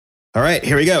All right,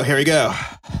 here we go.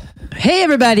 Hey,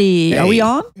 everybody. Hey, are we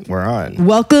on? We're on.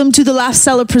 Welcome to the Laugh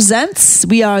Cellar Presents.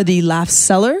 We are the Laugh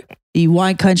Cellar, the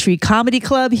Wine Country Comedy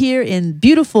Club here in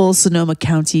beautiful Sonoma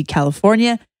County,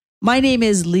 California. My name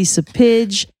is Lisa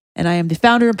Pidge, and I am the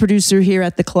founder and producer here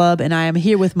at the club, and I am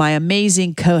here with my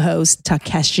amazing co-host,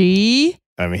 Takeshi.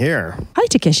 I'm here. Hi,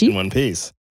 Takeshi. In one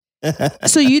piece.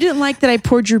 So you didn't like that I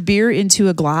poured your beer into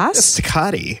a glass?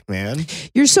 Staccato, man.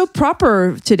 You're so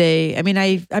proper today. I mean,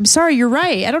 I'm sorry. You're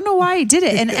right. I don't know why I did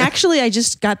it. And actually, I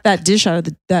just got that dish out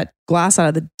of that glass out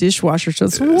of the dishwasher, so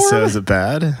it's warm. So is it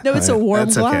bad? No, it's a warm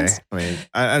glass. Okay. I mean,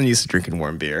 I'm used to drinking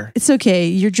warm beer. It's okay.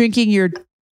 You're drinking your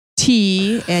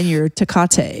tea and your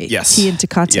Tecate. Yes. Tea and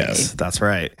Tecate. Yes, that's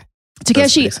right.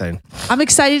 Takeshi, I'm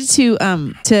excited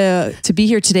to be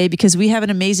here today because we have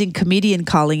an amazing comedian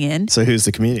calling in. So who's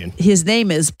the comedian? His name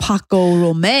is Paco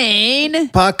Romane.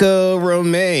 Paco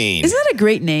Romane. Isn't that a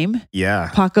great name?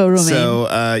 Yeah. Paco Romane.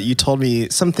 So you told me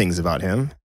some things about him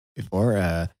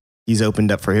before. He's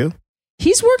opened up for who?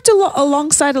 He's worked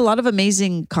alongside a lot of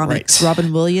amazing comics. Right.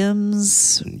 Robin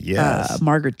Williams. Yes.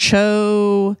 Margaret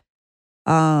Cho.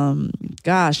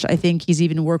 I think he's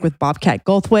even worked with Bobcat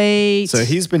Goldthwait. So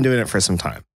he's been doing it for some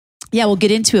time. Yeah, we'll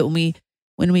get into it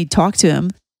when we talk to him.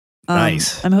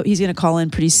 Nice. He's going to call in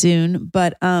pretty soon.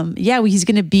 But he's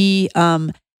going to be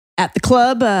at the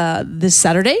club this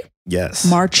Saturday. Yes.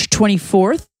 March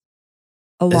 24th.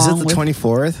 Is it the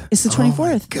 24th? It's the 24th. Oh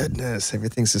my goodness,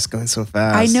 everything's just going so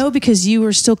fast. I know, because you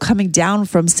were still coming down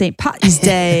from St. Patty's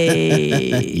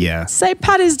Day. Yeah. St.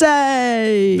 Patty's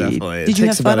Day. Definitely. Did you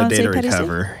have fun on St. Patty's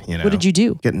Day? You know. What did you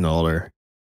do? Getting older.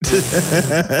 Do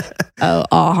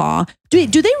they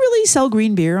really sell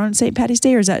green beer on St. Patty's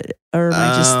Day, or am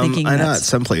I just thinking? I know at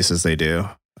some places they do.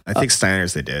 I think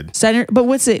Steiner's they did. Steiner, but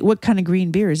what kind of green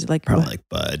beer is it? Like probably like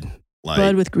Bud.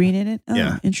 Bud with green in it. Oh,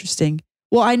 yeah, interesting.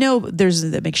 Well, I know there's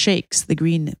that make shakes, the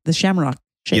Shamrock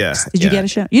shakes. Yeah, Did you get a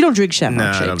Shamrock? You don't drink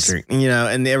Shamrock shakes. No, I don't drink. You know,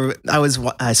 and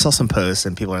I saw some posts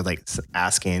and people are like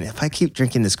asking, if I keep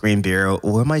drinking this green beer,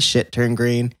 will my shit turn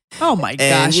green? Oh my gosh.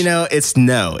 And you know,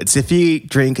 it's if you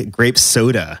drink grape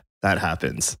soda, that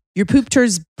happens. Your poop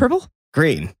turns purple?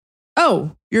 Green.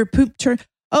 Oh, your poop turn.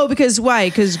 Oh, because why?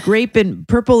 Because grape and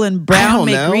purple and brown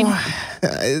make green.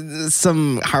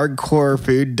 Some hardcore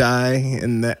food dye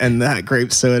in that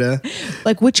grape soda.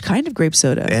 Like which kind of grape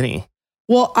soda? Any.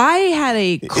 Well, I had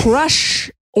a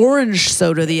Crush orange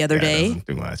soda the other day.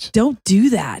 Too much. Don't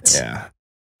do that. Yeah.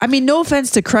 I mean, no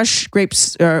offense to Crush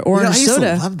grapes or orange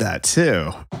soda. I love that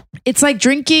too. It's like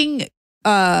drinking.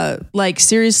 Like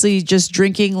seriously, just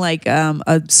drinking like a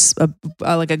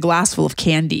glass full of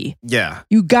candy. Yeah,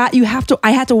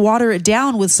 I had to water it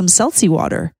down with some Celsi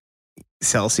water.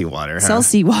 Celsi water. Huh?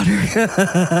 Celsi water.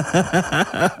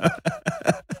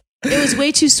 It was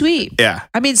way too sweet. Yeah,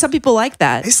 I mean, some people like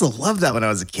that. I used to love that when I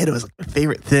was a kid. It was like my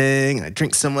favorite thing. I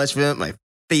drink so much of it, my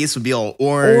face would be all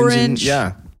orange.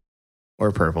 Yeah.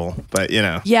 Or purple, but you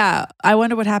know. Yeah, I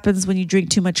wonder what happens when you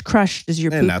drink too much Crush. Does your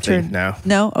poop turn?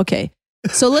 No. Okay.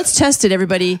 So let's test it,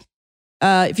 everybody.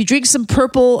 If you drink some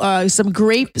purple, some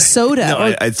grape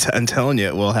soda. I'm telling you,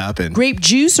 it will happen. Grape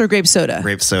juice or grape soda?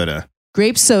 Grape soda.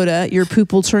 Grape soda, your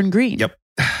poop will turn green. Yep.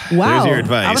 Wow. There's your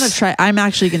advice. I'm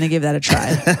actually going to give that a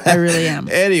try. I really am.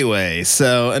 Anyway,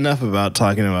 so enough about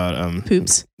talking about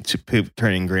poops. Poop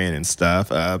turning green and stuff.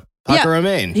 Paco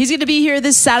Romane. He's going to be here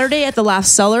this Saturday at the Laugh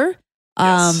Cellar.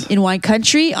 In Wine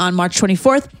Country on March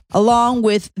 24th, along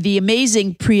with the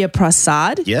amazing Priya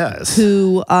Prasad,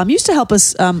 who used to help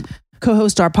us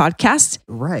co-host our podcast.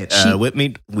 Right. Wit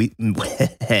Meets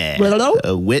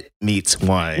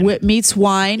Wine. Wit Meets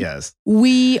Wine. Yes.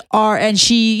 And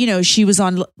she was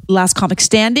on Last Comic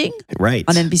Standing. Right.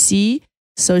 On NBC.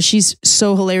 So she's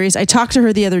so hilarious. I talked to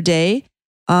her the other day.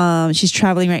 She's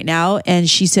traveling right now, and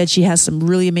she said she has some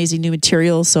really amazing new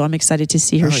material. So I'm excited to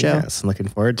see her show. Yes, I'm looking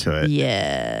forward to it.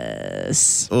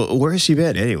 Yes. Well, where has she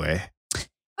been anyway?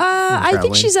 I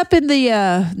think she's up in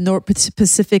the North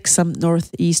Pacific, some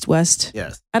northeast west.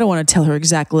 Yes. I don't want to tell her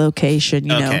exact location.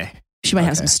 You know, she might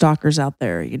have some stalkers out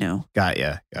there. You know. Got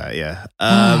ya.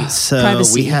 So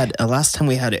privacy. We had last time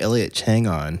we had Elliot Chang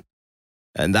on.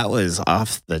 And that was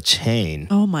off the chain.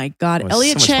 Oh my God.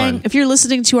 Elliot Chang, if you're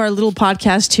listening to our little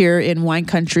podcast here in Wine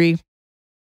Country,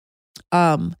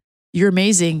 you're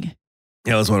amazing.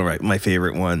 Yeah, it was one of my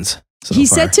favorite ones. He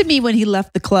said to me when he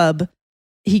left the club,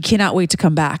 he cannot wait to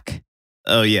come back.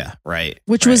 Oh, yeah. Right.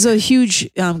 Which was a huge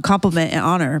compliment and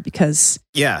honor because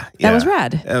that was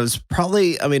rad. It was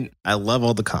probably, I love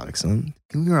all the comics. Don't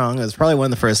get me wrong. It was probably one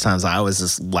of the first times I was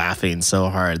just laughing so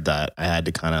hard that I had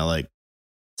to kind of like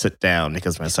sit down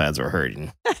because my sides were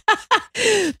hurting.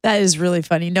 That is really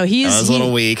funny. No, I was a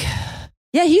little weak.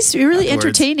 Yeah, he's really Afterwards.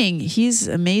 entertaining. He's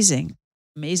amazing.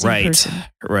 Amazing person.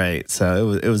 Right.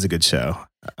 So it was a good show.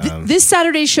 This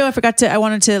Saturday show, I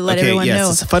wanted to let everyone know.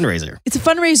 It's a fundraiser. It's a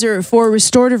fundraiser for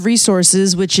Restorative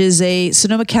Resources, which is a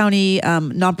Sonoma County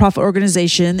nonprofit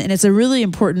organization, and it's a really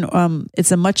important.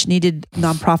 It's a much needed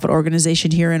nonprofit organization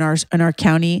here in our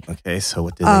county. Okay, so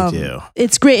what do they do?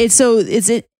 It's great.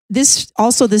 This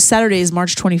Saturday is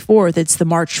March 24th. It's the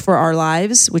March for Our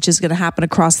Lives, which is going to happen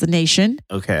across the nation.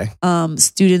 Okay.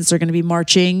 Students are going to be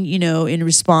marching, in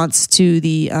response to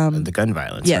the gun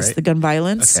violence. Yes, right? the gun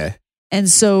violence. Okay. And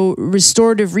so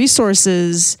Restorative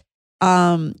Resources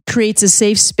creates a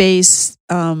safe space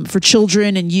for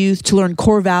children and youth to learn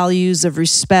core values of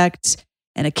respect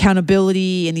and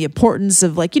accountability and the importance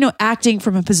of acting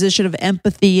from a position of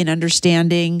empathy and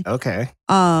understanding. Okay.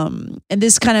 And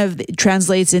this kind of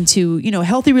translates into,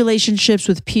 healthy relationships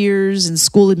with peers and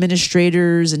school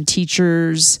administrators and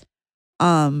teachers.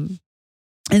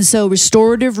 And so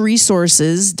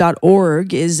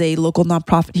restorative-resources.org is a local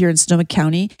nonprofit here in Sonoma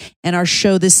County. And our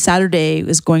show this Saturday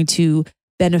is going to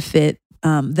benefit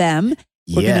them.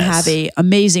 We're going to have an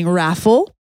amazing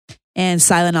raffle and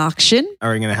silent auction.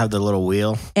 Are we going to have the little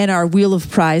wheel? And our wheel of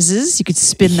prizes. You could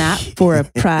spin that for a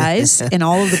prize. And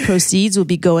all of the proceeds will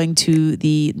be going to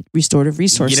the Restorative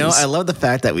Resources. I love the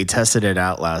fact that we tested it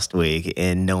out last week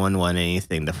and no one won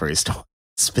anything the first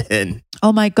spin.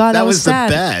 Oh my God, that was sad.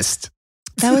 The best.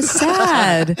 That was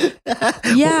sad.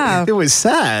 Yeah. It was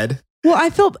sad. Well,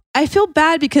 I feel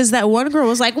bad because that one girl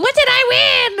was like, "What did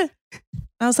I win?"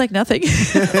 I was like, "Nothing."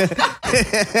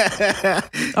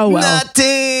 Oh well.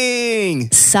 Nothing.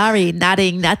 Sorry,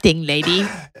 nothing, lady.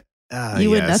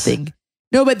 You win nothing.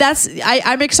 No, but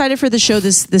I'm excited for the show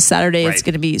this Saturday. Right. It's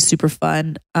going to be super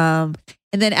fun. And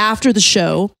then after the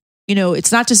show,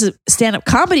 it's not just a stand-up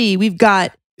comedy. We've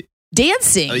got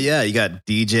dancing. Oh yeah, you got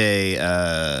DJ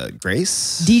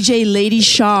Grace, DJ Lady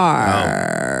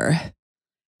Shar. Oh.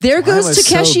 There goes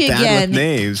Takeshi again,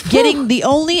 getting the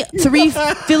only 3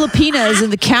 Filipinas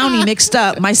in the county mixed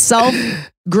up. Myself,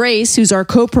 Grace, who's our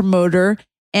co-promoter,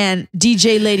 and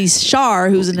DJ Lady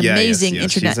Shar, who's an amazing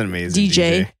internet she's an amazing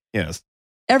DJ. Yes.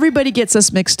 Everybody gets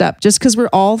us mixed up just because we're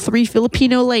all 3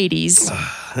 Filipino ladies.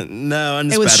 No, I'm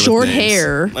just it was bad short with names.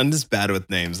 hair. I'm just bad with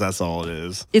names. That's all it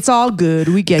is. It's all good.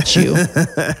 We get you.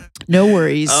 No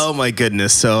worries. Oh my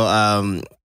goodness. So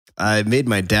I made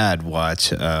my dad watch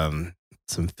some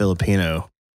Filipino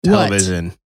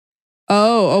television.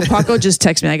 Oh, Paco just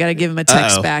texted me. I got to give him a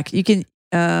text back. You can.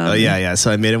 Oh yeah.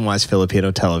 So I made him watch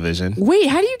Filipino television. Wait,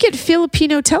 how do you get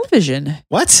Filipino television?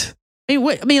 What? I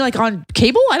mean, like on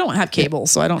cable? I don't have cable,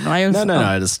 so I don't know.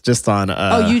 No. Just on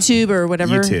YouTube or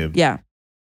whatever. YouTube. Yeah.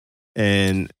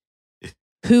 And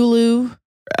Hulu.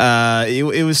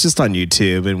 It was just on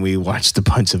YouTube, and we watched a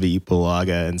bunch of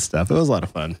Ipulaga and stuff. It was a lot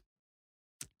of fun.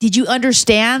 Did you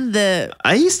understand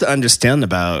I used to understand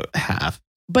about half.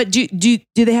 But do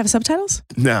they have subtitles?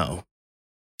 No.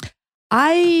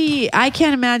 I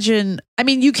can't imagine. I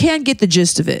mean, you can get the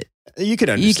gist of it. You could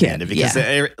understand it because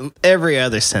every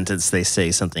other sentence they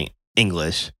say something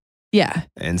English. Yeah.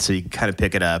 And so you can kind of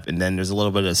pick it up, and then there's a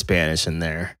little bit of Spanish in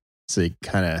there. So you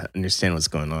kind of understand what's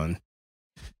going on.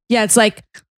 Yeah, it's like,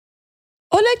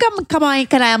 ole kamain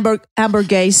ka na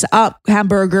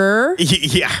hamburger.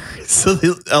 Yeah, so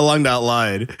along that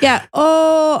line. Yeah.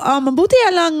 Mabuti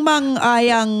alang mang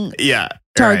ayang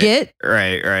Target.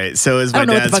 Right. So it was my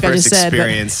dad's first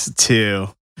experience to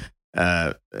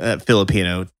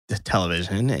Filipino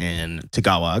television and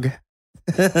Tagalog.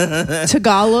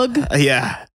 Tagalog?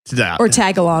 Yeah. Or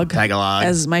Tagalog. Tagalog.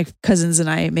 As my cousins and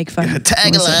I make fun of.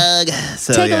 Tagalog.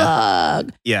 So,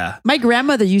 Tagalog. Yeah. My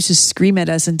grandmother used to scream at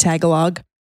us in Tagalog,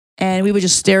 and we would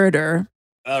just stare at her.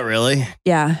 Oh, really?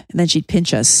 Yeah. And then she'd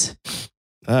pinch us.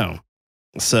 Oh.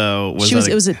 So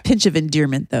it was a pinch of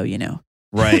endearment, though,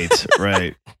 Right.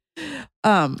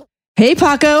 Hey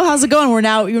Paco, how's it going?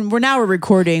 We're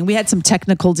recording. We had some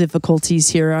technical difficulties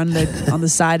here on the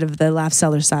side of the Laugh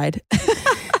Cellar side.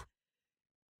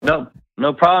 No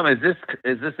problem. Is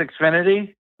this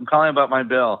Xfinity? I'm calling about my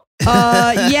bill.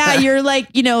 Yeah, you're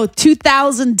like,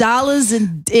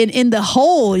 $2,000 in the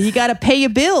hole. You got to pay a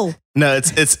bill. No,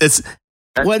 it's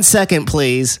 1 second,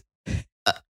 please.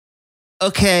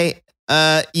 Okay.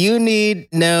 You need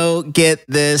get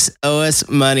this, owe us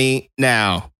money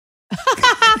now.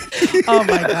 Oh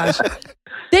my gosh.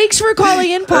 Thanks for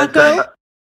calling in, Paco.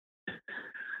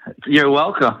 You're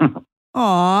welcome.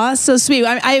 Aw, so sweet.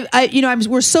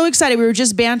 We're so excited. We were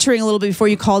just bantering a little bit before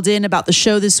you called in about the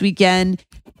show this weekend,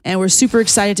 and we're super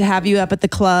excited to have you up at the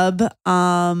club.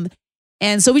 And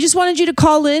so we just wanted you to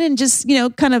call in and just,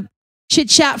 kind of chit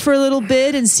chat for a little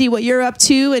bit and see what you're up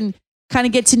to and kind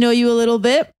of get to know you a little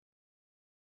bit.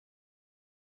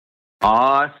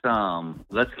 Awesome.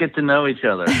 Let's get to know each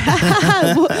other.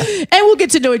 And we'll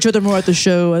get to know each other more at the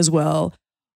show as well.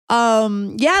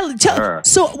 Sure.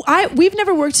 So we've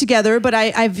never worked together, but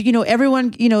I've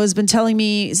everyone has been telling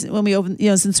me when we opened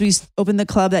since we opened the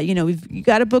club that you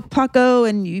got to book Paco,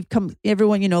 and you've come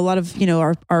everyone a lot of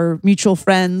our mutual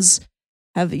friends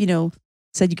have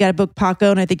said you got to book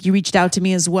Paco, and I think you reached out to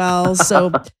me as well.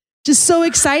 So just so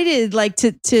excited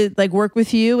to work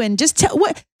with you, and just tell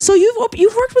what. So you've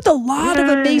worked with a lot of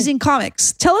amazing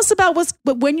comics. Tell us about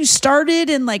when you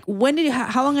started, and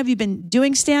how long have you been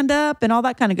doing stand up and all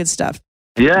that kind of good stuff.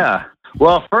 Yeah.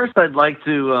 Well, first I'd like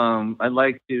to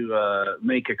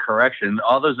make a correction.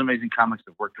 All those amazing comics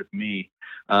have worked with me.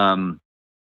 So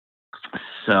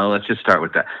let's just start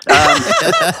with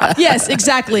that. Yes,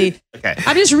 exactly. Okay.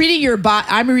 I'm just reading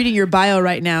I'm reading your bio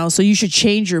right now, so you should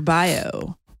change your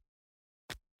bio.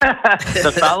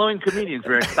 The following comedians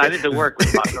were excited to work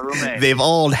with Paco Romane. They've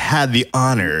all had the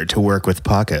honor to work with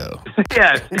Paco.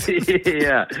 Yeah.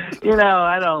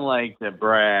 I don't like to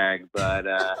brag, but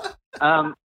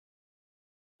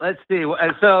let's see.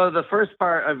 So the first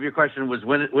part of your question was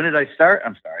when did I start?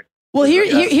 I'm sorry. Well,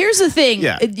 here's the thing.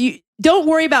 Yeah. You don't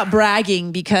worry about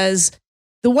bragging, because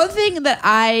the one thing that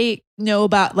I know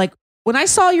about, when I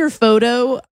saw your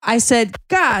photo, I said,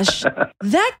 gosh,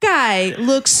 that guy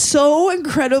looks so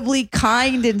incredibly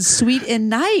kind and sweet and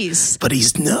nice. But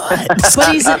he's not.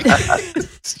 But he's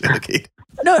Okay.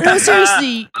 no,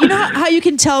 seriously. You know how you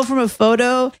can tell from a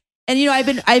photo? And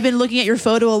I've been looking at your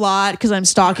photo a lot because I'm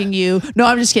stalking you. No,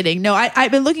 I'm just kidding. No,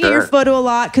 I've been looking at your photo a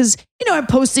lot because I'm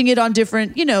posting it on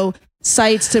different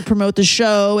sites to promote the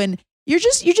show, and you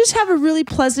just have a really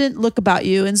pleasant look about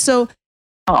you. And so,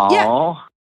 Aww. yeah.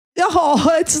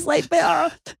 Oh, it's like,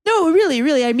 no,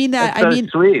 really. I mean that. That's so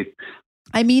sweet.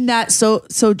 I mean that so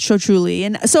truly.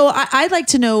 And so I'd like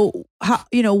to know how,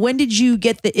 when did you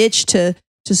get the itch to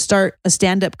start a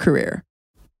stand-up career?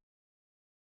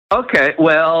 Okay.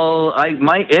 Well,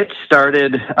 my itch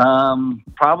started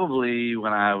probably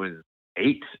when I was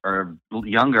 8 or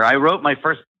younger. I wrote my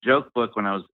first joke book when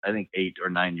I was, I think, 8 or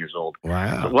 9 years old.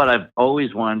 Wow. What I've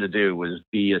always wanted to do was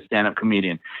be a stand-up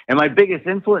comedian. And my biggest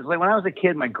influence, when I was a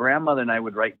kid, my grandmother and I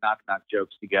would write knock-knock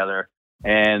jokes together.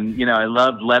 And, I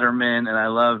loved Letterman, and I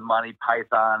loved Monty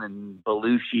Python and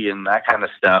Belushi and that kind of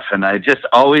stuff. And I just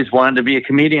always wanted to be a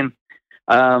comedian.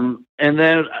 And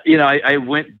then,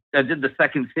 I did the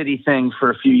Second City thing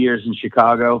for a few years in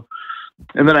Chicago.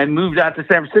 And then I moved out to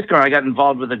San Francisco, and I got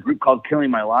involved with a group called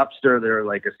Killing My Lobster. They're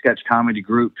like a sketch comedy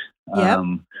group. Yep.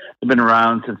 They've been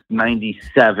around since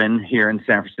 '97 here in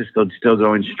San Francisco, still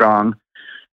going strong.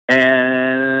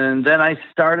 And then I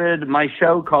started my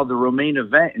show called The Romane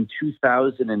Event in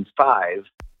 2005.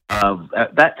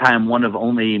 At that time, one of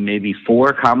only maybe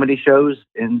 4 comedy shows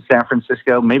in San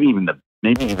Francisco, maybe even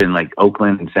like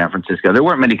Oakland and San Francisco. There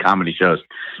weren't many comedy shows.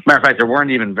 Matter of fact, there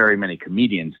weren't even very many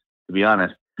comedians, to be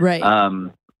honest. Right.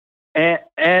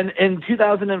 And in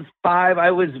 2005,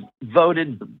 I was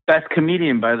voted best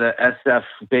comedian by the SF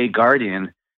Bay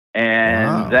Guardian,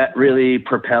 and that really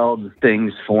propelled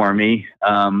things for me.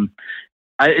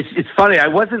 It's funny. I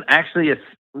wasn't actually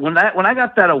when I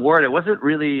got that award. It wasn't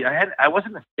really. I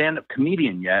wasn't a stand-up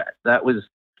comedian yet. That was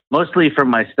mostly from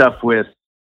my stuff with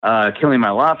Killing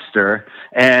My Lobster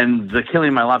and the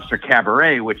Killing My Lobster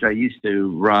Cabaret, which I used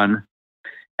to run.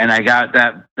 And I got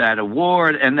that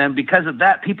award. And then because of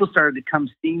that, people started to come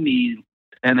see me,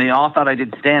 and they all thought I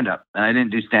did stand-up, and I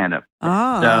didn't do stand-up.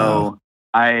 Oh. So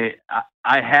I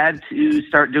had to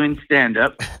start doing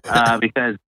stand-up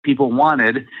because people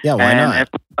wanted. Yeah, why not?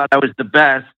 Everyone thought I was the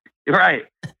best. You're right.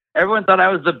 Everyone thought I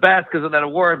was the best because of that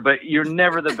award, but you're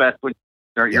never the best when you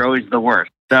start. You're always the worst.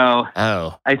 So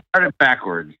I started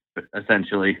backwards,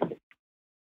 essentially.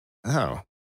 Oh.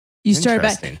 You started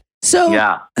back. So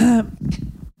yeah.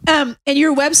 And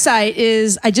your website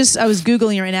is, I was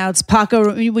Googling it right now. It's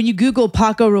Paco. When you Google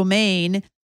Paco Romane,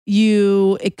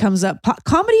 it comes up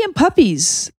comedy and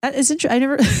puppies. That is interesting. I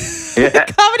never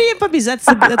comedy and puppies. That's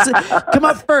come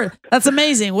up first. That's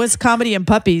amazing. What's comedy and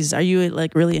puppies? Are you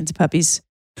really into puppies?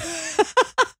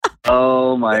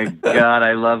 Oh my God.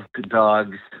 I love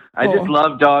dogs. I just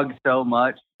love dogs so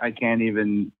much. I can't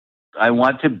even. I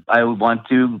want to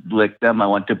lick them. I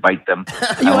want to bite them.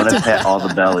 I want to pet all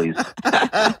the bellies.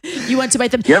 You want to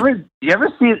bite them? You ever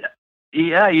see?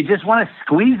 Yeah, you just want to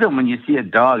squeeze them when you see a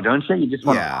dog, don't you? You just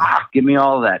want to give me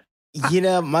all that.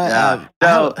 I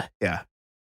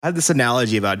have this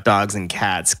analogy about dogs and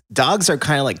cats. Dogs are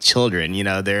kind of like children.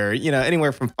 They're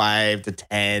anywhere from 5 to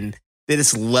 10. they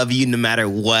just love you no matter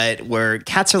what. Where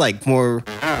cats are like more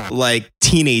like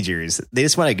teenagers. They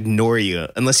just want to ignore you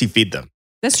unless you feed them.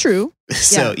 That's true.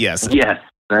 So yes,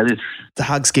 that is.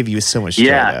 dogs give you so much joy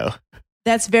though.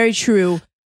 That's very true.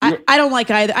 I don't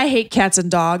like either. I hate cats and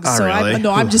dogs. Oh, So really?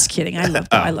 I'm just kidding.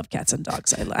 I love cats and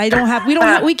dogs.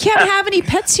 We can't have any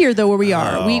pets here though where we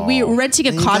are. We're renting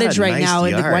a You got cottage a right nice now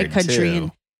in the wine yard, country too.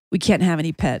 and we can't have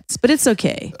any pets, but it's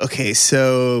okay. Okay,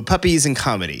 so puppies and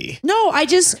comedy. No, I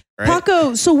just, Right.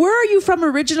 Paco, so where are you from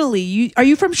originally? Are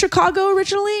you from Chicago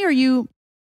originally? Or are you?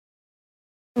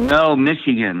 No,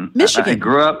 Michigan. Michigan. I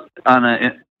grew up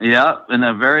I grew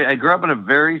up in a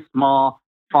very small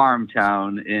farm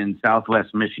town in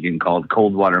Southwest Michigan called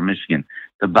Coldwater, Michigan.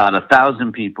 It's about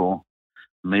 1,000 people,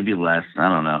 maybe less. I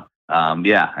don't know.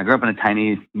 I grew up in a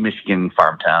tiny Michigan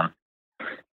farm town.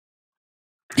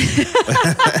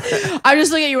 I'm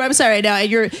just looking at your website right now,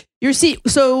 and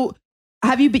so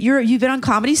you've been on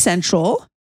Comedy Central?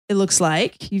 It looks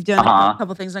like you've done a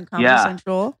couple things on Comedy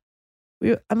Central.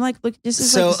 I'm like, look, this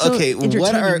is So, so okay,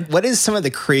 entertaining. what is some of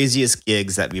the craziest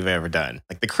gigs that you've ever done?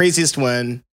 Like the craziest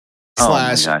one Oh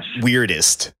my / gosh.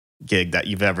 weirdest gig that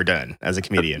you've ever done as a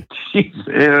comedian? Jeez,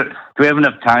 do we have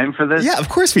enough time for this? Yeah, of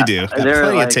course we do. Got They're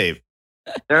plenty like- of tape.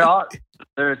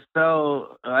 They're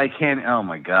so, I can't, oh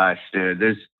my gosh, dude.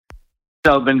 There's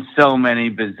been so many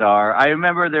bizarre. I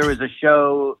remember there was a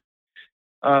show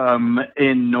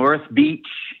in North Beach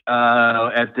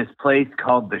at this place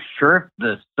called the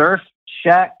Surf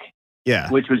Shack,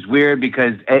 which was weird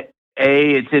because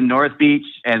it's in North Beach,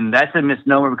 and that's a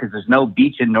misnomer because there's no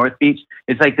beach in North Beach.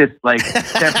 It's like this, like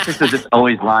San Francisco's just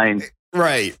always lying.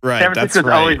 Right. San Francisco's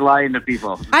always lying to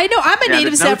people. I know. I'm a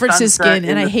native there's no San Franciscan, sunset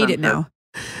and in I the hate it sunset. now.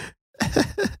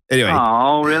 Anyway.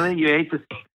 Oh, really? You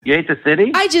hate the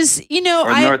city? I just,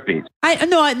 Or North Beach?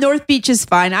 North Beach is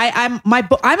fine. I'm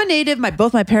a native.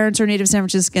 Both my parents are native San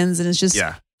Franciscans, and it's just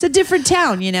it's a different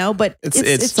town, But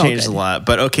It's all changed good. a lot.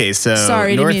 But okay, so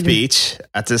Sorry, I didn't mean North to- Beach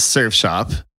at this surf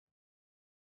shop.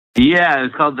 Yeah,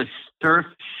 it's called the Surf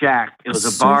Shack. It was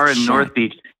a Surf bar in Shack. North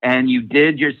Beach, and you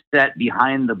did your set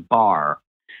behind the bar.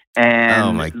 And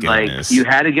Oh, my goodness. you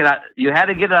had to get out. You had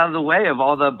to get out of the way of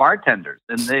all the bartenders,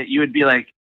 and you would be like,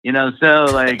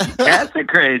 cats are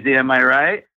crazy. Am I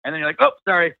right? And then you're like, oh,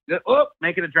 sorry,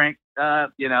 making a drink.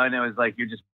 And it was like you're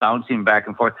just bouncing back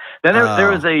and forth. Then there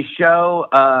was a show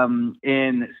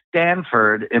in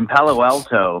Stanford, in Palo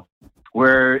Alto,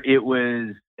 where it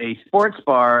was a sports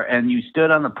bar, and you stood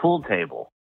on the pool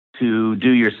table to do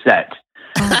your set,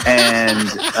 and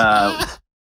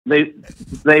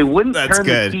they wouldn't That's turn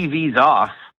good. the TVs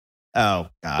off. Oh,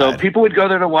 God. So people would go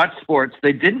there to watch sports.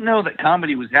 They didn't know that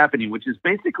comedy was happening, which is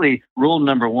basically rule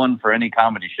number one for any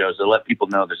comedy shows, to let people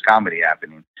know there's comedy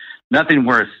happening. Nothing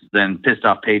worse than pissed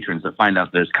off patrons that find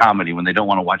out there's comedy when they don't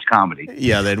want to watch comedy.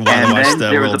 Yeah, they'd want to And watch then the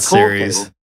there was World a pool Series.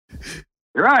 table.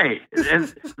 Right. And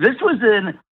this was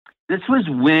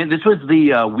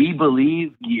the We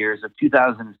Believe years of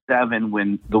 2007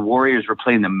 when the Warriors were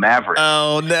playing the Mavericks.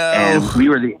 Oh, no. And we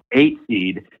were the 8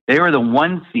 seed. They were the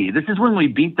 1 seed. This is when we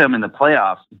beat them in the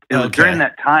playoffs. It was during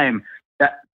that time.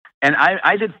 And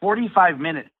I did 45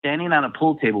 minutes standing on a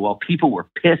pool table while people were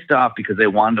pissed off because they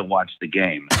wanted to watch the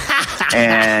game.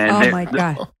 And Oh my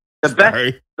God.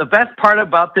 the best part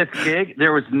about this gig,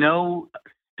 there was no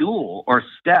stool or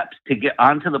steps to get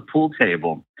onto the pool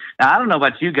table. Now, I don't know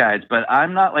about you guys, but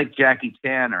I'm not like Jackie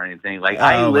Chan or anything. Like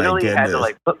I Oh, my literally had to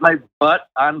goodness. put my butt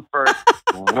on first,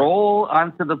 roll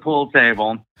onto the pool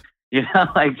table,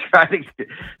 try to.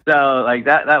 So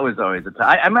that was always a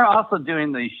time. I remember also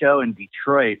doing the show in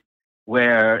Detroit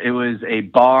where it was a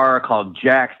bar called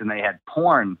Jack's, and they had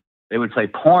porn. They would play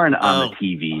porn on the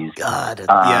TVs. God.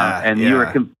 And you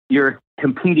were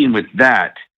competing with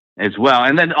that as well.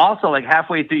 And then also,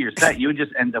 halfway through your set, you would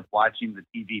just end up watching the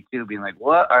TV too, being like,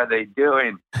 what are they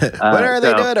doing? What are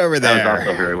they doing over there? That was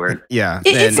also very weird. Yeah.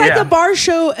 It's like a bar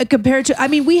show compared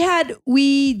to,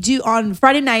 we do on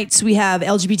Friday nights, we have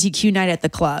LGBTQ night at the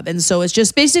club. And so it's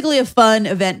just basically a fun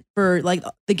event for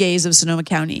the gays of Sonoma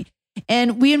County.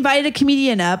 And we invited a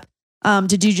comedian up to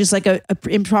do just a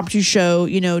impromptu show,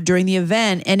 during the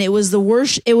event. And it was the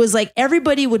worst. It was like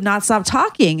everybody would not stop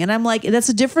talking. And I'm like, that's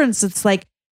a difference. It's like,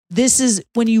 this is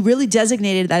when you really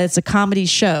designated that it's a comedy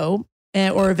show,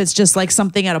 or if it's just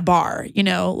something at a bar,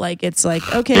 it's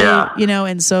like, okay,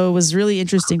 and so it was really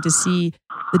interesting to see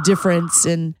the difference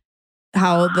in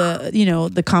how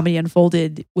the comedy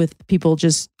unfolded with people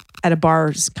just at a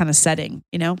bar kind of setting,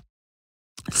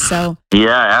 So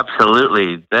Yeah,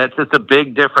 absolutely. That's just a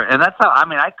big difference. And that's how,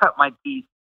 I cut my teeth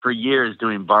for years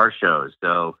doing bar shows.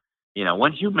 So,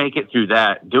 once you make it through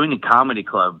that, doing a comedy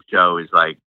club show is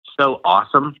so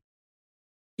awesome.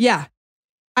 yeah.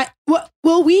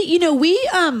 Well, we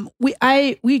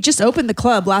just opened the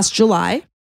club last July,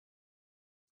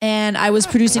 and I was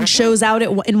producing shows out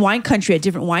in wine country at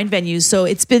different wine venues. So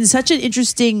it's been such an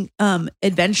interesting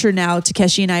adventure now,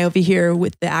 Takeshi and I over here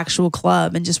with the actual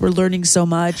club, and just we're learning so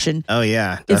much. And oh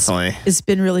yeah, definitely, it's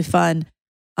been really fun.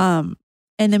 And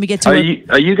then we get to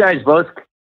are you guys both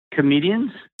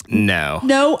comedians? No.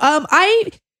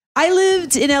 I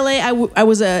lived in LA. I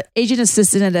was a agent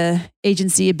assistant at a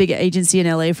big agency in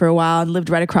LA for a while, and lived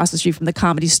right across the street from the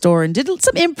Comedy Store, and did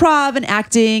some improv and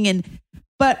acting.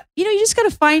 But you just got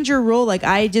to find your role. Like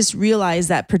I just realized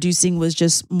that producing was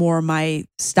just more my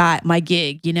style, my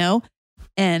gig, and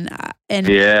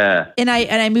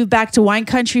I moved back to wine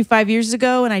country 5 years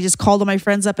ago, and I just called all my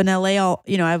friends up in LA. I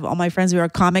have all my friends who are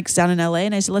comics down in LA,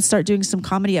 and I said, let's start doing some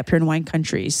comedy up here in wine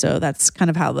country. So that's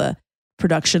kind of how the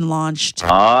production launched.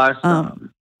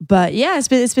 Awesome. But yeah, it's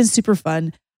been super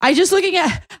fun. I was just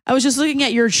looking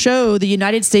at your show, The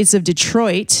United States of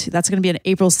Detroit. That's going to be on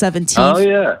April 17th. Oh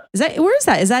yeah. Where is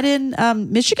that? Is that in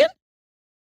Michigan?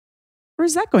 Where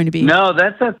is that going to be? No,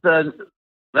 that's at the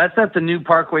New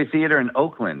Parkway Theater in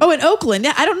Oakland. Oh, in Oakland.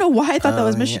 Yeah, I don't know why I thought that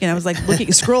was Michigan. Yeah. I was like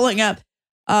scrolling up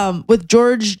with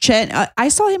George Chen. I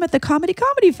saw him at the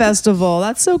Comedy Festival.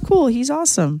 That's so cool. He's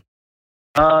awesome.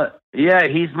 Yeah,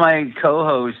 he's my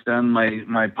co-host on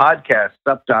my podcast,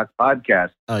 SupDoc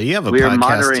Podcast. Oh, you have a podcast We are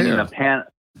moderating too. a panel.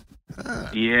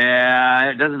 Yeah,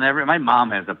 it doesn't my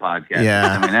mom has a podcast.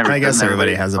 Yeah, I guess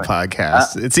everybody has a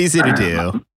podcast. It's easy to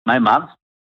do. My mom's,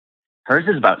 hers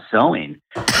is about sewing.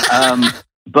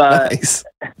 But nice.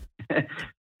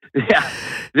 yeah,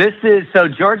 so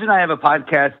George and I have a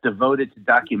podcast devoted to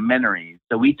documentaries.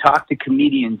 So we talk to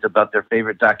comedians about their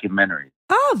favorite documentaries.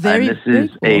 Oh, very cool. This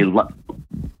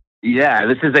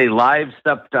is a live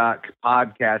SupDoc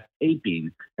podcast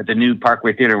taping at the New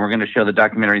Parkway Theater. We're going to show the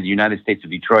documentary The United States of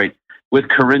Detroit with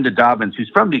Corinda Dobbins, who's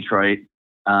from Detroit,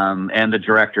 and the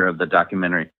director of the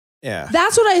documentary. Yeah,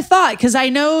 that's what I thought, because I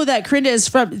know that Corinda is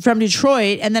from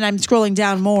Detroit, and then I'm scrolling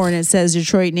down more and it says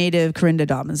Detroit native Corinda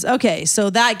Dobbins. Okay,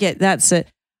 so that's it.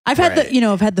 I've had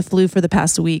I've had the flu for the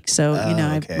past week, so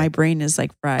my brain is like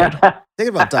fried.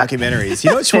 Think about documentaries. You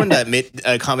know which one that made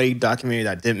a comedy documentary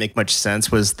that didn't make much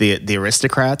sense was the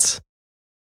Aristocrats.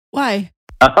 Why?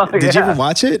 Oh, Did you ever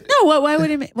watch it? No. Why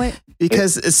would it? Why?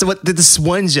 Because it's this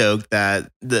one joke that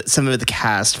some of the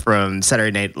cast from Saturday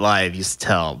Night Live used to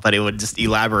tell, but it would just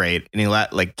elaborate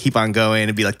and keep on going.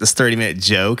 It'd be like this 30-minute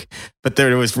joke, but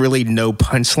there was really no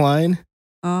punchline.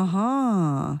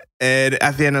 And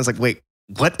at the end, I was like, wait.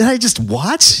 What did I just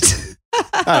watch?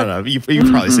 I don't know. You've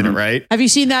probably seen it, right? Have you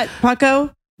seen that,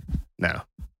 Paco? No.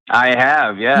 I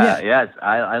have, yeah. Yes.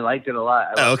 I liked it a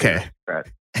lot. Okay.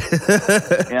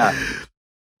 Yeah.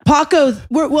 Paco,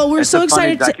 we're so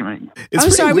excited. I'm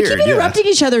sorry, we keep interrupting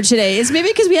each other today. It's maybe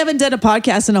because we haven't done a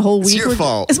podcast in a whole week. It's your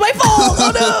fault. It's my fault.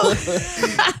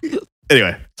 Oh no.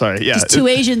 Anyway, sorry. Yeah. Just two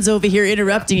Asians over here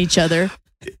interrupting each other.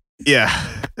 Yeah.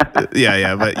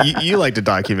 Yeah. But you liked a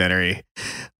documentary.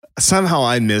 Somehow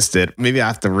I missed it. Maybe I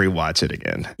have to rewatch it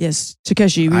again. Yes,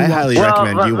 Takeshi, I highly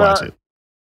recommend you watch it.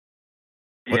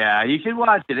 Yeah, you should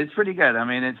watch it. It's pretty good. I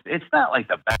mean, it's not like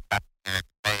the best,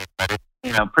 but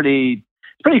it's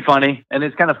pretty funny, and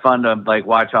it's kind of fun to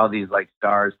watch all these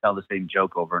stars tell the same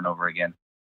joke over and over again.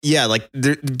 Yeah,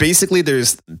 basically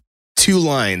there's two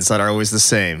lines that are always the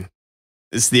same.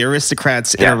 It's the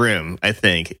Aristocrats in a room, I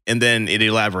think, and then it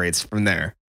elaborates from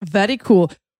there. Very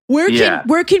cool.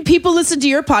 Where can people listen to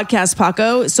your podcast,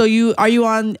 Paco? So are you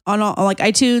on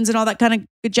iTunes and all that kind of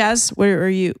good jazz? Where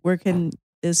can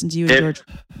they listen to you and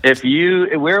George?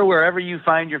 Wherever you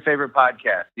find your favorite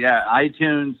podcast. Yeah,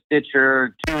 iTunes,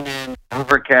 Stitcher, TuneIn,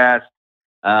 Overcast.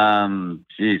 Even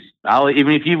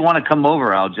if you want to come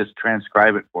over, I'll just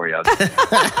transcribe it for you.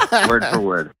 Word for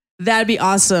word. That'd be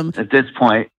awesome. At this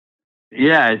point.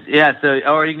 Yeah. So,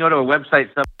 or you can go to our website,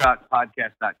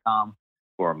 supdocpodcast.com.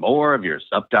 for more of your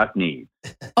SupDoc needs.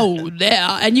 Oh,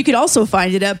 yeah. And you can also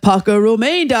find it at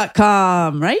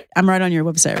PacoRomane.com, right? I'm right on your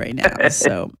website right now.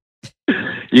 So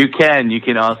You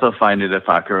can also find it at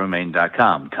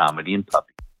PacoRomane.com, Comedy and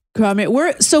Puppy.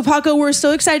 Paco, we're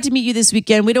so excited to meet you this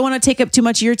weekend. We don't want to take up too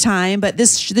much of your time, but the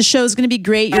show is going to be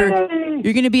great.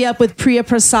 You're going to be up with Priya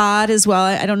Prasad as well.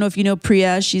 I don't know if you know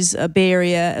Priya. She's a Bay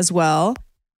Area as well.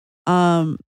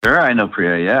 Sure, I know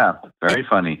Priya. Yeah, very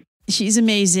funny. She's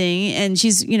amazing, and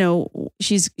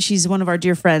she's one of our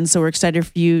dear friends. So we're excited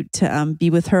for you to be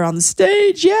with her on the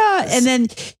stage. Yeah, and then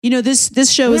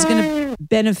this show is going to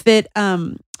benefit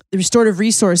the Restorative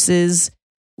Resources,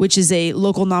 which is a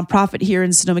local nonprofit here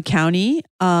in Sonoma County,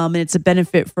 and it's a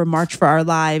benefit for March for Our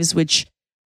Lives, which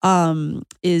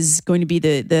is going to be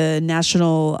the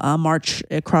national march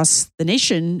across the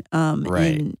nation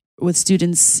with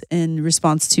students in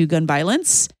response to gun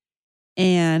violence.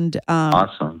 And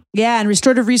awesome. Yeah, and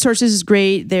restorative resources is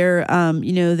great. They're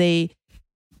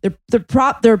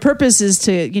their purpose is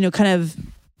to, kind of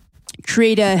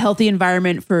create a healthy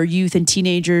environment for youth and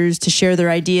teenagers to share their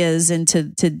ideas and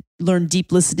to learn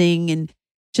deep listening, and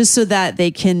just so that they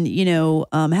can,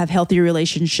 have healthy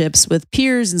relationships with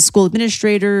peers and school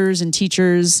administrators and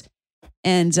teachers.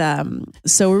 And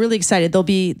so we're really excited.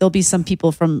 There'll be some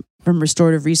people from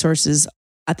restorative resources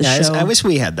at the show. I wish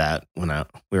we had that when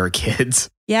we were kids.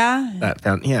 Yeah.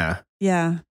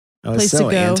 Yeah. I was Place so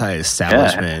to go.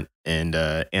 anti-establishment and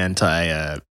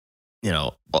anti,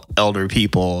 elder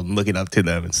people and looking up to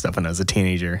them and stuff when I was a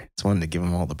teenager. Just wanted to give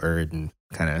them all the bird and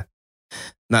kind of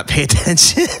not pay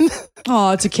attention.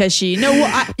 Oh, Takeshi. No,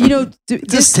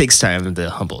 this takes time to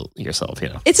humble yourself,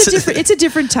 It's a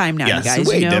different time now, you guys. It's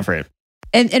way different.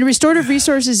 And Restorative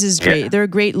Resources is great. Yeah. They're a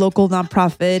great local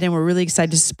nonprofit, and we're really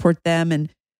excited to support them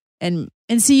and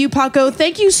see you, Paco.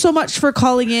 Thank you so much for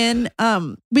calling in.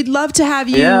 We'd love to have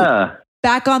you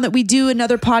back on. That we do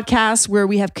another podcast where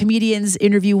we have comedians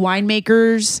interview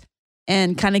winemakers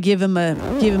and kind of give them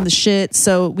the shit.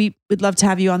 So we'd love to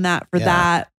have you on that for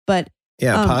that. But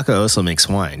Paco also makes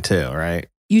wine too, right?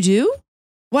 You do?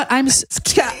 What? I'm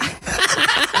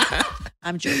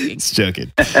joking. It's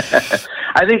joking.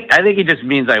 I think he just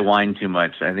means I whine too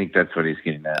much. I think that's what he's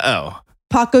getting at. Oh.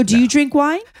 Paco, do you drink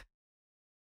wine?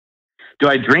 Do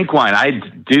I drink wine? I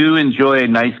do enjoy a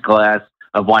nice glass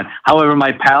of wine. However,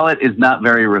 my palate is not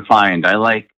very refined. I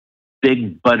like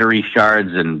big buttery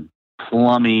shards and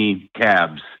plummy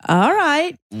cabs. All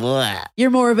right. What? You're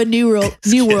more of a new world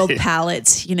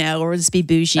palate, or just be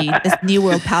bougie. This new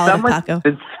world palate of Paco.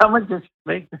 Did someone just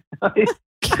make noise?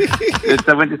 Did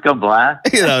someone just go blah?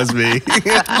 Yeah, that was me.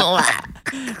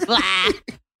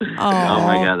 Oh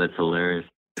my God, that's hilarious.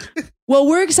 Well,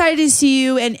 we're excited to see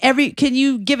you. And can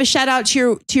you give a shout out to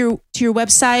your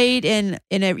website and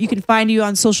you can find you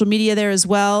on social media there as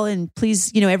well. And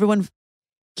please, everyone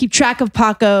keep track of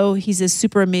Paco. He's a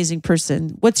super amazing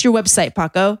person. What's your website,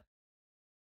 Paco?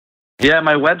 Yeah,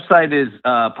 my website is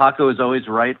Paco is always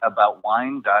right about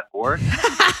wine.org and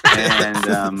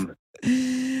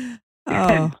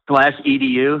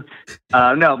 /edu.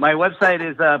 No, my website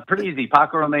is pretty easy.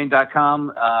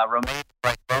 PacoRomane.com.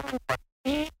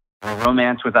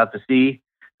 Romance without the C.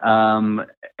 And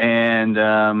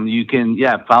you can,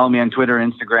 follow me on Twitter,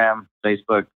 Instagram,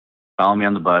 Facebook. Follow me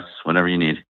on the bus, whatever you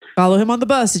need. Follow him on the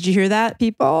bus. Did you hear that,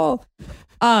 people?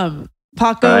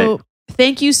 Paco,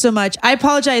 thank you so much. I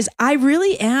apologize. I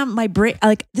really am. My brain,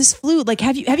 like this flu. Like,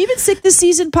 have you been sick this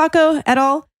season, Paco, at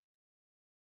all?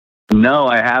 No,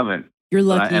 I haven't. You're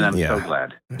lucky, and I'm so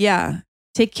glad. Yeah.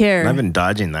 Take care. I've been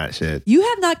dodging that shit. You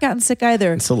have not gotten sick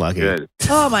either. I'm so lucky. Good.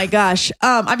 Oh my gosh.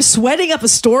 I'm sweating up a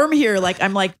storm here. Like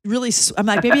I'm like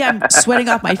maybe I'm sweating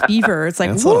off my fever. It's like,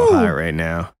 it's a little hot right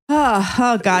now.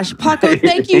 Oh gosh. Paco,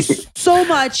 thank you so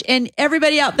much. And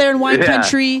everybody out there in wine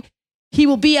country, he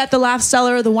will be at the Laugh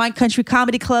Cellar, the Wine Country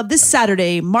Comedy Club this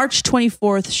Saturday, March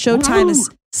 24th. Showtime is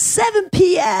 7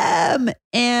 p.m.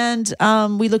 And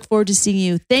we look forward to seeing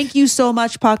you. Thank you so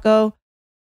much, Paco.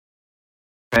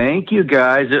 Thank you,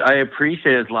 guys. I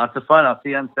appreciate it. It's lots of fun. I'll see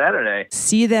you on Saturday.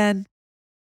 See you then.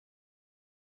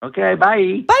 Okay,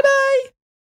 bye. Bye-bye.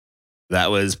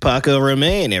 That was Paco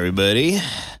Romane, everybody.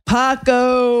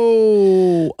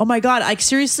 Paco. Oh my God. I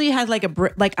seriously had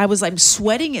I'm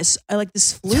sweating. Like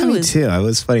this flu. Me too. I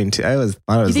was sweating too. Thought it was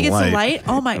You think it's a light?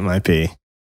 Oh my. It might be.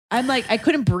 I'm like, I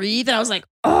couldn't breathe. And I was like,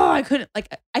 I couldn't, I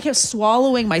kept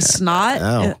swallowing my snot.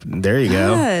 Oh, there you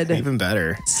God. go. Even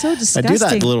better. It's so disgusting. I do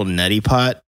that little nutty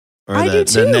pot or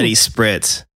the nutty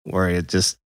spritz where it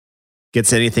just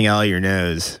gets anything out of your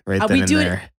nose right then and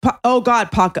there. Oh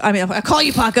God, Paco. I mean, I call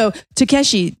you Paco.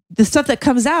 Takeshi, the stuff that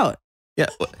comes out. Yeah.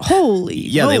 Holy.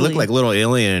 They look like little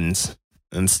aliens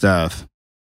and stuff.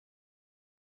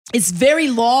 It's very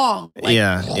long.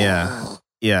 Yeah.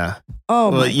 Oh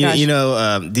my gosh.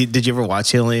 Did you ever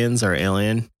watch Aliens or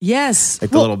Alien? Yes. Like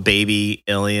the little baby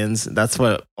aliens. That's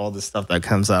what all the stuff that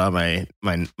comes out of my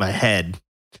head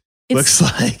looks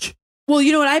like. Well,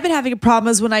 you know what? I've been having a problem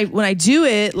is when I do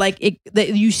it,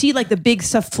 you see like the big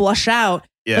stuff flush out.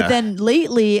 Yeah. But then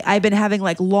lately I've been having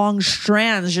like long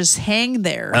strands just hang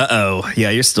there. Uh-oh. Yeah,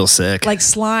 you're still sick. Like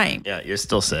slime. Yeah, you're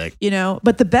still sick.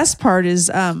 But the best part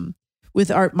is with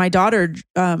my daughter,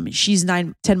 she's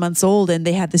 10 months old, and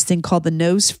they had this thing called the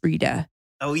nose Frida.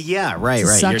 Oh yeah, right.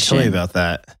 You're telling me about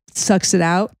that. Sucks it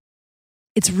out.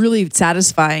 It's really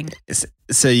satisfying.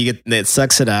 So it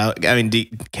sucks it out. I mean,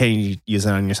 can you use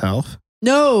it on yourself?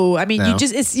 No, I mean No? you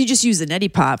just use a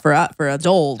neti pot for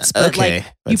adults, but Okay,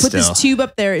 like but you put still. this tube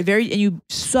up there, and you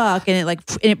suck, and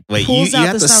it Wait, pulls you out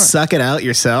have the to stomach. suck it out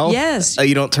yourself? Yes. Oh,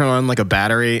 you don't turn on like a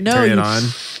battery, No, turn it you- on?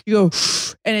 You go,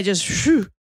 and it just.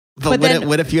 But then-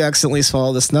 what if you accidentally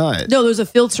swallow the snot? No, there's a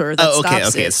filter that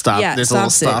stops it. Stop. Yeah, There's a little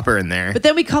stops it. stopper in there. But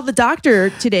then we called the doctor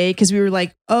today because we were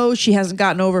like, oh, she hasn't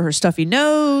gotten over her stuffy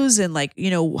nose. And like,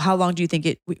 how long do you think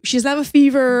she doesn't have a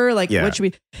fever? Like, Yeah. what should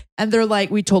we? And they're like,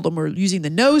 we told them we're using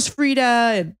the nose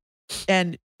Frida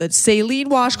and the saline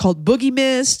wash called Boogie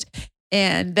Mist.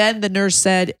 And then the nurse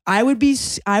said, I would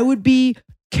be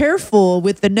careful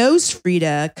with the nose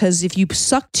Frida because if you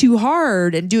suck too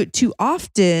hard and do it too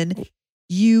often,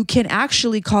 you can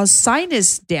actually cause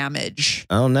sinus damage.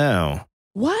 Oh no.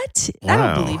 What? I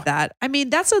Wow. don't believe that. I mean,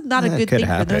 that's not a That good could thing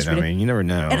happen. for nose I Frida. mean, you never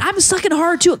know. And I'm sucking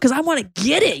hard too because I want to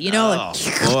get it. oh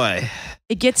boy.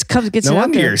 It gets No it out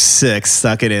wonder there. you're sick,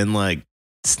 sucking in like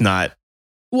snot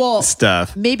Well,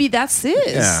 stuff. maybe that's it.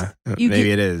 Yeah, You maybe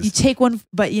get- it is. You take one,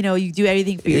 but you do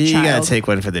everything for your You child. gotta take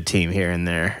one for the team here and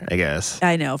there, I guess.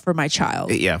 I know, for my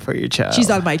child. Yeah, for your child. She's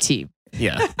on my team.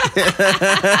 Yeah.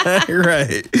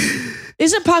 Right.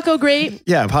 Isn't Paco great?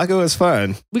 Yeah, Paco was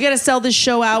fun. We got to sell this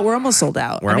show out. We're almost sold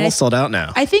out. We're almost sold out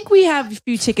now. I think we have a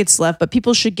few tickets left, but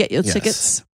people should get your Yes.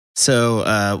 tickets.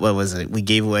 So, what was it? We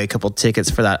gave away a couple tickets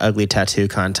for that ugly tattoo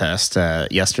contest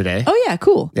yesterday. Oh, yeah,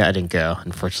 cool. Yeah, I didn't go,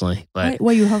 unfortunately. But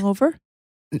Why you hungover?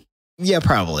 yeah,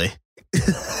 probably.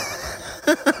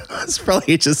 I was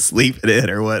probably just sleeping in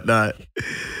or whatnot.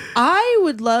 I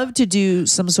would love to do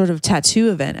some sort of tattoo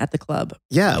event at the club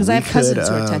Yeah, because I we have cousins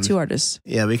could, who are tattoo artists.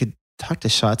 Yeah, we could talk to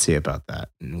Shotzi about that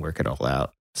and work it all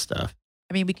out. Stuff.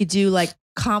 I mean, we could do like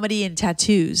comedy and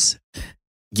tattoos.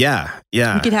 Yeah,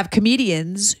 yeah. We could have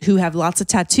comedians who have lots of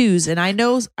tattoos, and I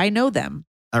know them.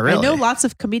 Oh, really? I know lots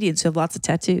of comedians who have lots of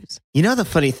tattoos. You know the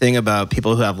funny thing about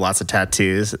people who have lots of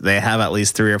tattoos? They have at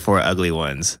least 3 or 4 ugly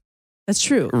ones. That's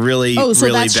true. Really, Oh, so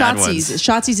really that's bad Shotzi's. ones.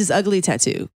 Shotzi's is ugly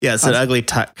tattoo. Yeah, it's an Awesome. ugly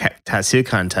tattoo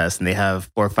contest, and they have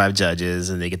 4 or 5 judges,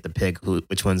 and they get to pick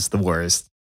which one's the worst.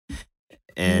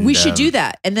 And We should do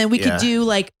that, and then we yeah. could do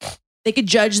like they could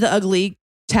judge the ugly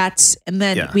tats, and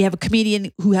then Yeah. we have a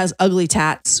comedian who has ugly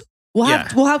tats. We'll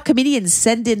have comedians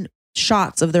send in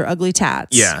shots of their ugly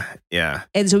tats. Yeah, yeah,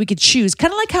 and so we could choose,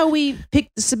 kind of like how we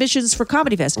picked the submissions for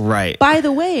Comedy Fest. right. By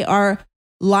the way, our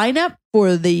lineup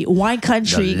for the Wine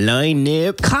Country The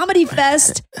lineup. Comedy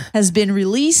Fest has been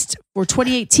released for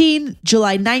 2018,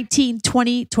 July 19,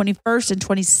 20, 21st, and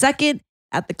 22nd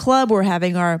at the club. We're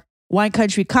having our Wine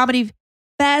Country Comedy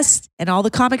Fest, and all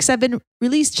the comics have been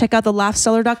released. Check out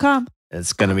thelaughseller.com.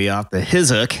 It's gonna be off the his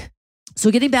hook.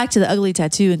 So getting back to the ugly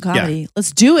tattoo and comedy,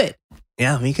 let's do it.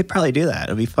 Yeah, we could probably do that.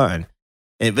 It'd be fun.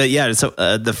 But yeah, so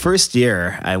the first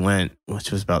year I went,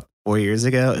 which was about 4 years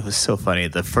ago, it was so funny.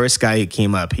 The first guy who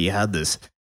came up, he had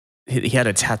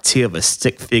a tattoo of a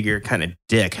stick figure kind of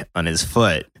dick on his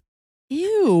foot.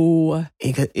 Ew.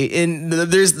 And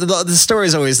there's the story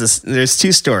is always this. There's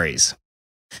 2 stories.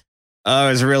 I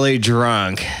was really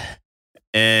drunk,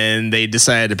 and they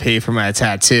decided to pay for my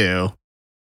tattoo,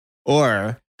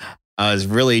 or I was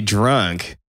really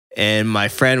drunk, and my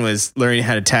friend was learning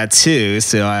how to tattoo,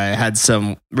 so I had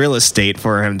some real estate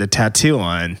for him to tattoo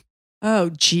on. Oh,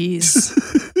 jeez.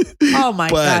 Oh, my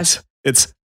But gosh.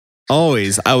 it's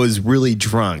always I was really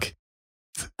drunk.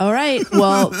 All right.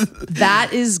 Well,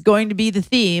 that is going to be the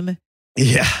theme.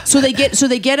 Yeah. So they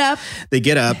get up. They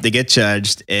get up, they get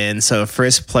judged, and so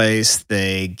first place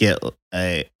they get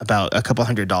about a couple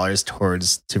 $100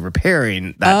 towards to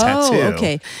repairing that tattoo.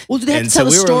 Okay. Well, do they have And to tell so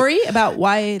a we were- story about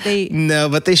why they? No,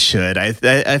 but they should. I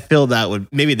feel that would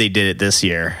maybe they did it this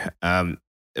year.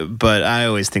 But I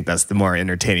always think that's the more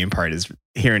entertaining part is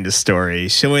hearing the story,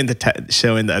 showing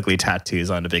the ugly tattoos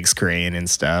on the big screen and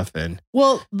stuff. And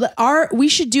Well, we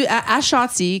should do ask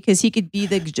Shotzi because he could be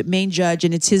the main judge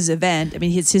and it's his event. I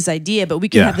mean, it's his idea, but we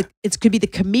could have it could be the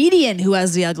comedian who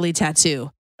has the ugly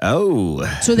tattoo. oh,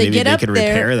 So they maybe get they up could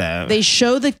there, repair that. they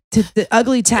show the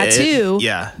ugly tattoo,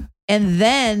 Yeah, and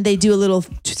then they do a little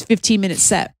 15-minute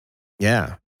set.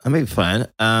 yeah, that may be fun.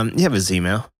 You have his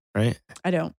email, right?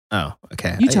 I don't. Oh,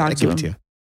 okay. You talk I to give it him. you.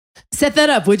 Set that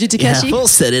up, would you, Takeshi? Yeah, we'll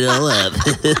set it all up.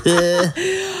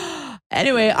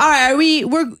 Anyway, all right.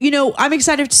 We're I'm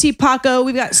excited to see Paco.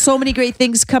 We've got so many great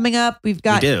things coming up. We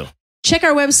Check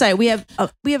our website. We have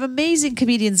amazing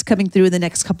comedians coming through in the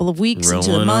next couple of weeks into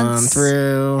the Rolling on months.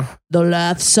 through.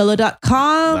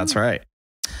 TheLaughseller.com. That's right.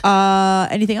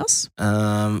 Anything else?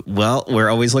 Well, we're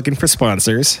always looking for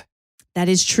sponsors. That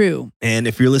is true. And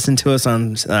if you're listening to us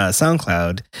on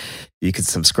SoundCloud, you can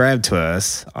subscribe to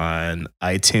us on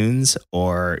iTunes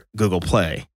or Google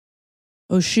Play.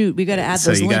 Oh shoot, we got to add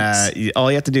So those you links.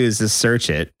 all you have to do is just search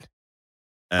it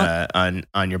on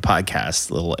your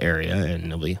podcast little area, and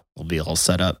it'll be all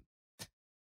set up.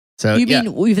 So You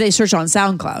mean if they search on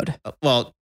SoundCloud?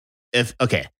 well, if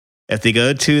they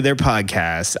go to their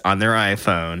podcast on their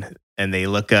iPhone and they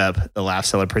look up The Laugh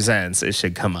Cellar Presents, it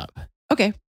should come up.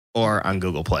 Okay. Or on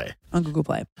Google Play. On Google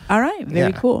Play. All right.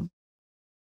 Very cool.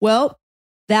 Well,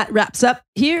 that wraps up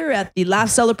here at the Laugh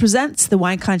Cellar Presents, the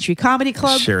Wine Country Comedy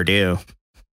Club. Sure do.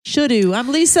 I'm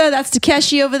Lisa. That's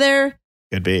Takeshi over there.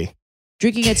 Could be.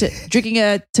 Drinking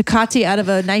a Tecate out of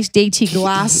a nice dainty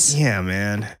glass. Yeah,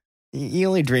 man. You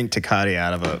only drink Tecate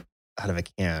out of a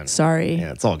can. Sorry.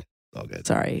 Yeah, it's all good.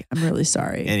 Sorry. I'm really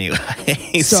sorry. Anyway,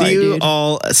 Sorry, see you dude.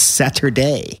 all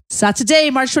Saturday. Saturday,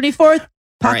 March 24th.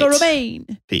 Paco All right.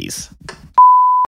 Romane. Peace.